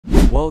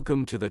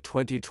Welcome to the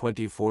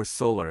 2024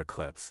 solar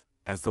eclipse,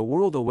 as the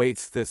world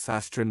awaits this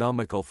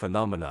astronomical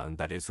phenomenon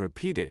that is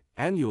repeated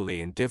annually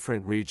in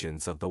different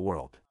regions of the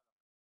world.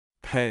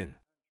 Pen.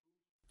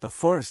 The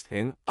first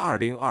in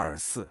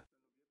 2024.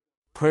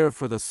 Prayer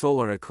for the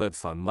solar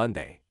eclipse on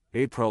Monday,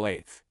 April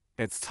 8th,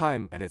 its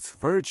time and its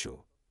virtue.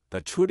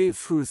 The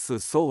 2024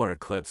 solar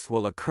eclipse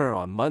will occur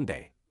on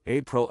Monday,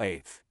 April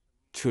 8th,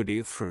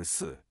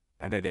 2024,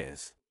 and it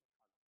is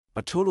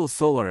a total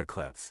solar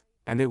eclipse,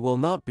 and it will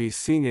not be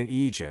seen in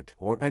Egypt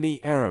or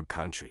any Arab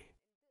country.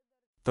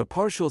 The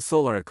partial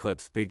solar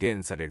eclipse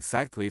begins at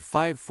exactly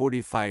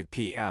 5:45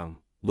 p.m.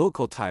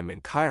 local time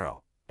in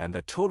Cairo, and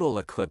the total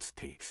eclipse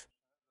peaks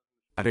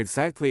at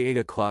exactly 8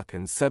 o'clock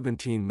and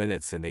 17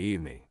 minutes in the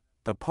evening.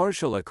 The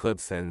partial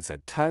eclipse ends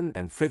at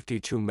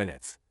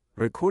 10:52,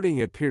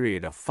 recording a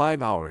period of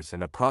 5 hours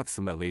and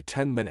approximately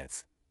 10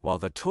 minutes, while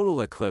the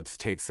total eclipse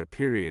takes a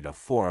period of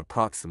 4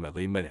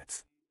 approximately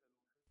minutes.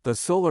 The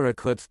solar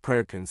eclipse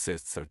prayer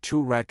consists of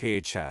 2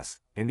 rak'ahs.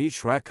 In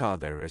each rak'ah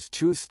there is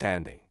 2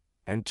 standing,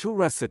 and 2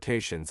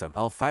 recitations of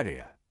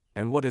Al-Fatihah,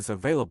 and what is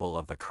available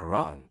of the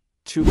Qur'an,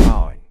 2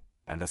 bowing,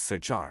 and a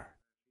sajjar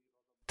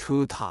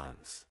 2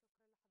 times.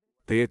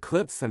 The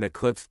eclipse and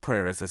eclipse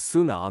prayer is a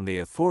Sunnah on the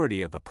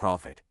authority of the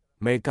Prophet,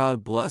 may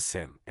God bless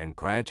him and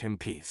grant him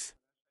peace.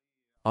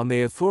 On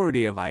the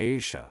authority of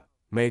Aisha,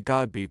 may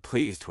God be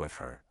pleased with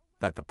her,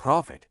 that the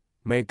Prophet,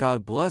 may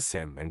God bless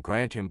him and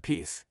grant him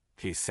peace,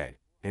 he said,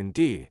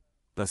 "Indeed,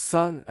 the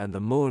sun and the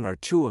moon are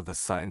 2 of the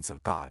signs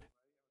of God.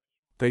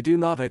 They do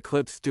not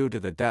eclipse due to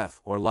the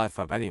death or life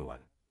of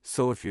anyone,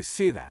 so if you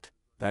see that,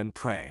 then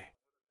pray."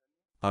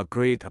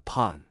 Agreed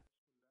upon.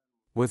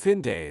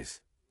 Within days,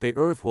 the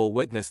Earth will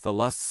witness the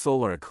last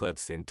solar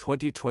eclipse in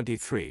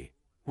 2023,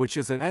 which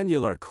is an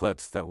annular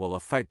eclipse that will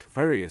affect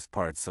various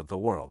parts of the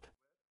world.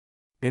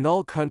 In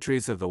all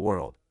countries of the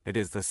world, it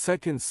is the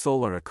second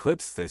solar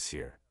eclipse this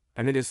year,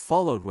 and it is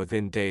followed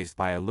within days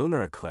by a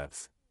lunar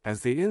eclipse,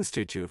 as the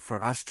Institute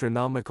for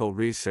Astronomical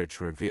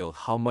Research revealed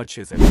how much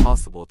is it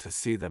possible to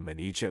see them in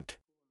Egypt.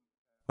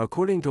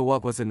 According to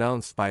what was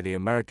announced by the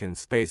American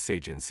Space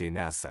Agency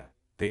NASA,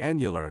 the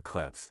annular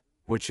eclipse,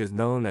 which is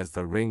known as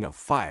the Ring of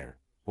Fire,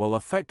 will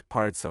affect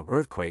parts of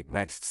earthquake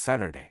next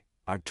Saturday,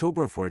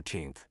 October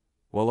 14th,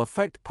 will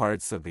affect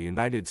parts of the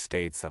United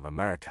States of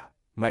America,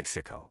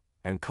 Mexico,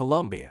 and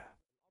Colombia,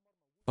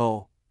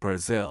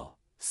 Brazil,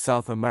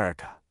 South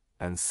America,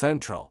 and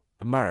Central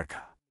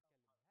America.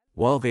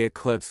 While the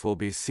eclipse will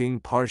be seen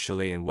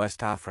partially in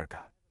West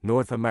Africa,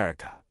 North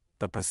America,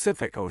 the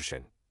Pacific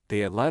Ocean,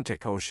 the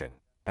Atlantic Ocean,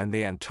 and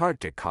the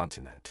Antarctic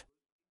continent.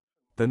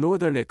 The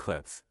northern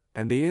eclipse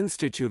and the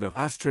Institute of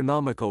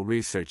Astronomical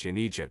Research in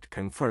Egypt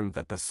confirmed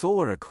that the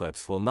solar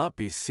eclipse will not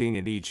be seen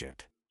in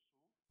Egypt.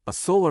 A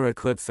solar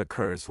eclipse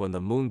occurs when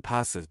the moon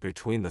passes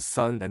between the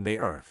sun and the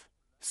earth,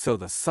 so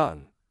the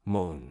sun,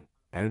 moon,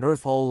 and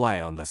earth all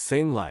lie on the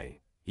same line,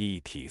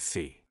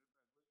 etc.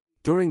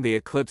 During the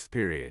eclipse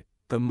period,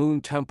 the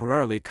moon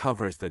temporarily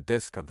covers the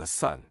disk of the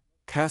sun,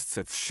 casts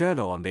its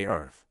shadow on the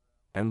earth,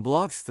 and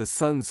blocks the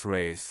sun's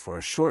rays for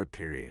a short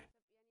period.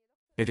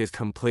 It is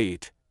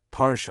complete,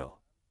 partial,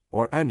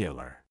 or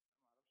annular.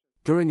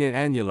 During an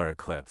annular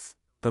eclipse,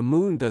 the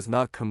moon does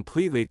not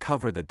completely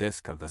cover the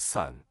disk of the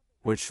sun,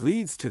 which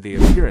leads to the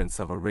appearance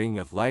of a ring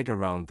of light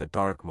around the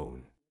dark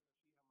moon.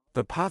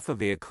 The path of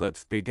the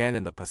eclipse began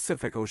in the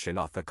Pacific Ocean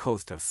off the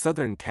coast of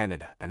southern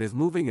Canada and is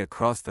moving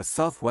across the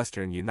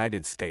southwestern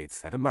United States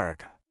and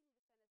America,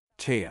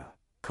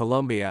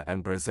 Colombia,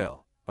 and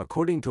Brazil,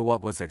 according to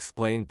what was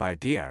explained by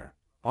Dr.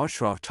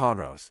 Ashraf,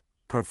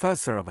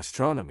 professor of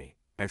astronomy,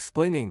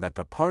 explaining that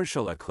the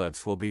partial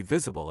eclipse will be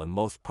visible in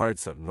most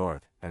parts of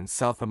North and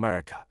South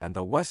America and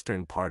the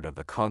western part of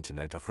the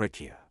continent of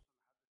Africa.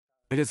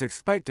 It is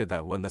expected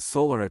that when the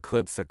solar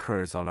eclipse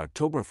occurs on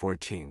October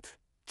 14th,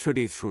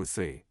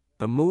 2023,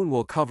 the moon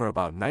will cover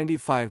about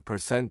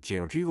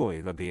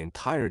 95% of the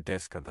entire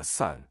disk of the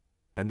sun,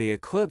 and the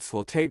eclipse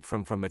will take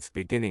from its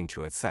beginning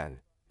to its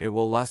end. It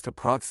will last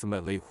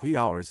approximately 3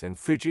 hours and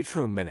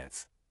 52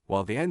 minutes,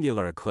 while the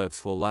annular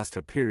eclipse will last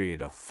a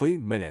period of 3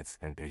 minutes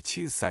and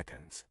 2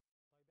 seconds.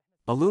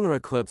 A lunar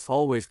eclipse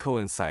always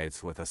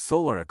coincides with a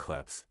solar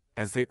eclipse,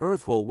 as the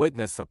Earth will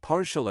witness a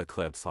partial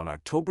eclipse on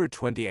October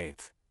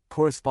 28th,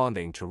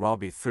 corresponding to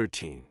Rabi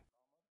 13.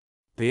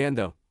 The end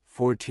of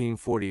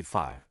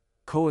 1445,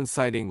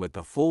 coinciding with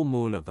the full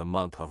moon of the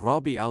month of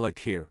Rabi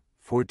al-Akhir,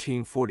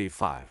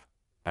 1445,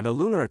 and a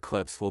lunar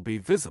eclipse will be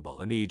visible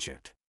in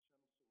Egypt.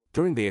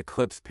 During the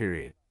eclipse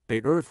period,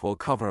 the Earth will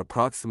cover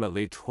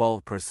approximately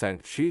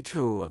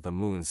 12% of the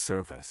moon's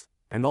surface,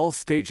 and all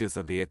stages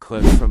of the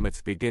eclipse from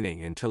its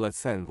beginning until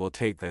its end will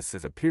take this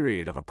as a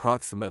period of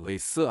approximately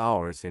 6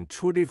 hours and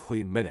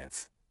 23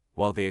 minutes,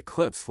 while the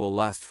eclipse will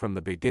last from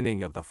the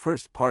beginning of the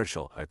first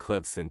partial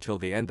eclipse until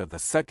the end of the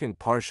second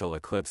partial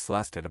eclipse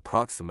lasted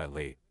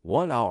approximately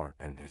 1 hour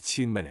and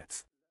 2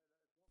 minutes.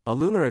 A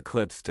lunar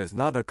eclipse does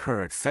not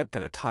occur except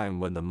at a time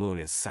when the moon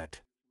is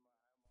set.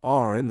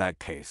 Or in that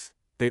case,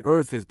 the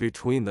Earth is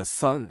between the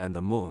sun and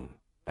the moon,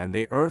 and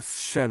the Earth's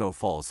shadow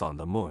falls on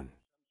the moon.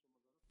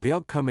 The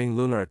upcoming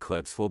lunar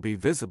eclipse will be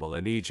visible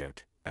in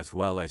Egypt, as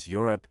well as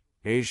Europe,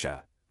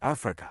 Asia,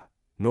 Africa,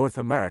 North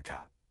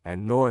America,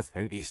 and North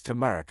and East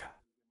America.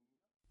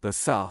 The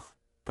South,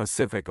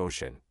 Pacific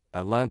Ocean,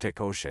 Atlantic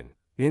Ocean,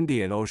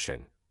 Indian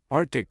Ocean,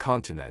 Arctic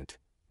continent,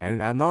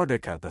 and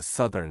Antarctica, the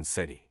southern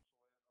city.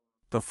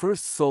 The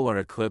first solar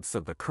eclipse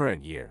of the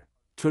current year,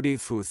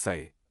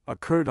 Tudifusei,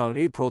 occurred on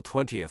April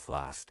 20th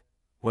last,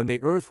 when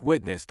the Earth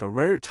witnessed a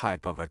rare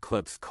type of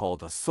eclipse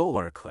called a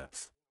solar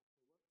eclipse.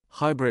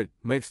 Hybrid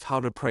mixed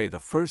how to pray the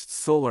first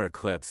solar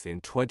eclipse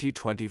in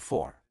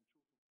 2024.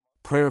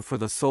 Prayer for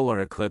the solar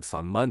eclipse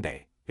on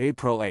Monday,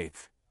 April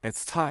 8th,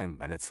 its time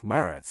and its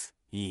merits,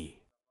 The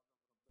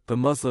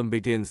Muslim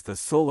begins the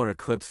solar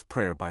eclipse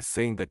prayer by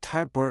saying the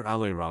Takbir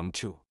al-Ihram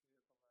too.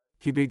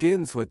 He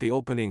begins with the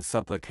opening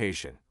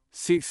supplication,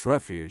 seeks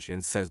refuge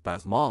and says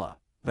Basmala,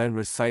 then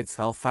recites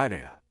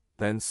Al-Fatihah,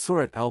 then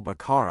Surat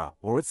al-Baqarah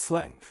or its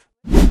length.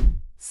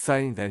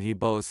 Saying that he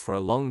bows for a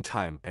long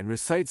time and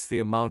recites the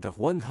amount of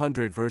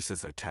 100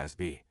 verses of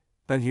tasbih.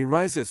 Then he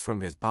rises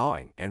from his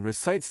bowing and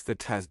recites the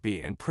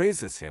tasbih and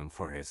praises him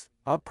for his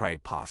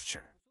upright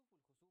posture.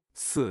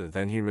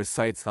 Then he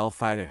recites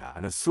Al-Fatihah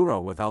and a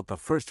surah without the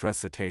first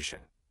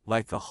recitation,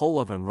 like the whole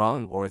of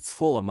Imran or its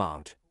full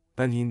amount.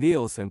 Then he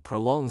kneels and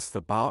prolongs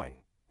the bowing,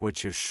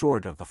 which is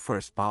short of the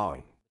first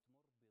bowing.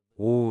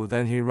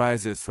 Then he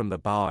rises from the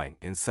bowing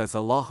and says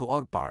Allahu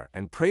Akbar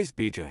and praise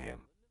be to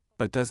him,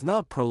 but does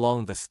not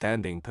prolong the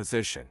standing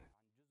position.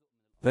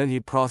 Then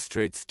he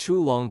prostrates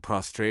 2 long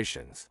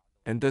prostrations,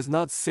 and does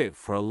not sit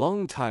for a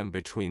long time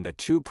between the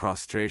 2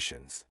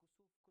 prostrations.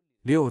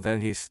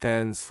 Then he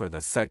stands for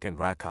the second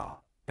rak'ah,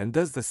 and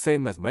does the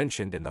same as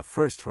mentioned in the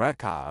first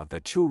rak'ah of the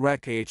 2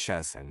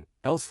 rak'ahs and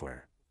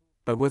elsewhere.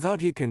 But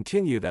without he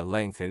continued at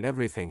length in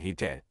everything he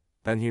did.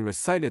 Then he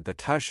recited the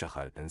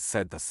tashahhud and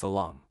said the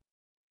salam.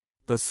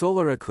 The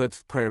solar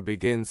eclipse prayer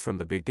begins from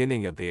the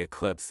beginning of the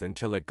eclipse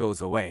until it goes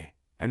away,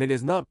 and it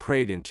is not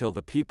prayed until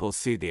the people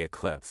see the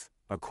eclipse,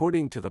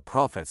 according to the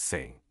Prophet's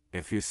saying,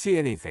 if you see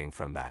anything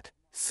from that,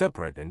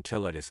 separate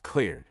until it is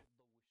cleared.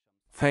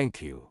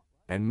 Thank you,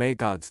 and may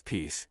God's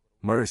peace,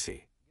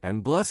 mercy,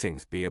 and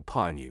blessings be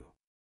upon you.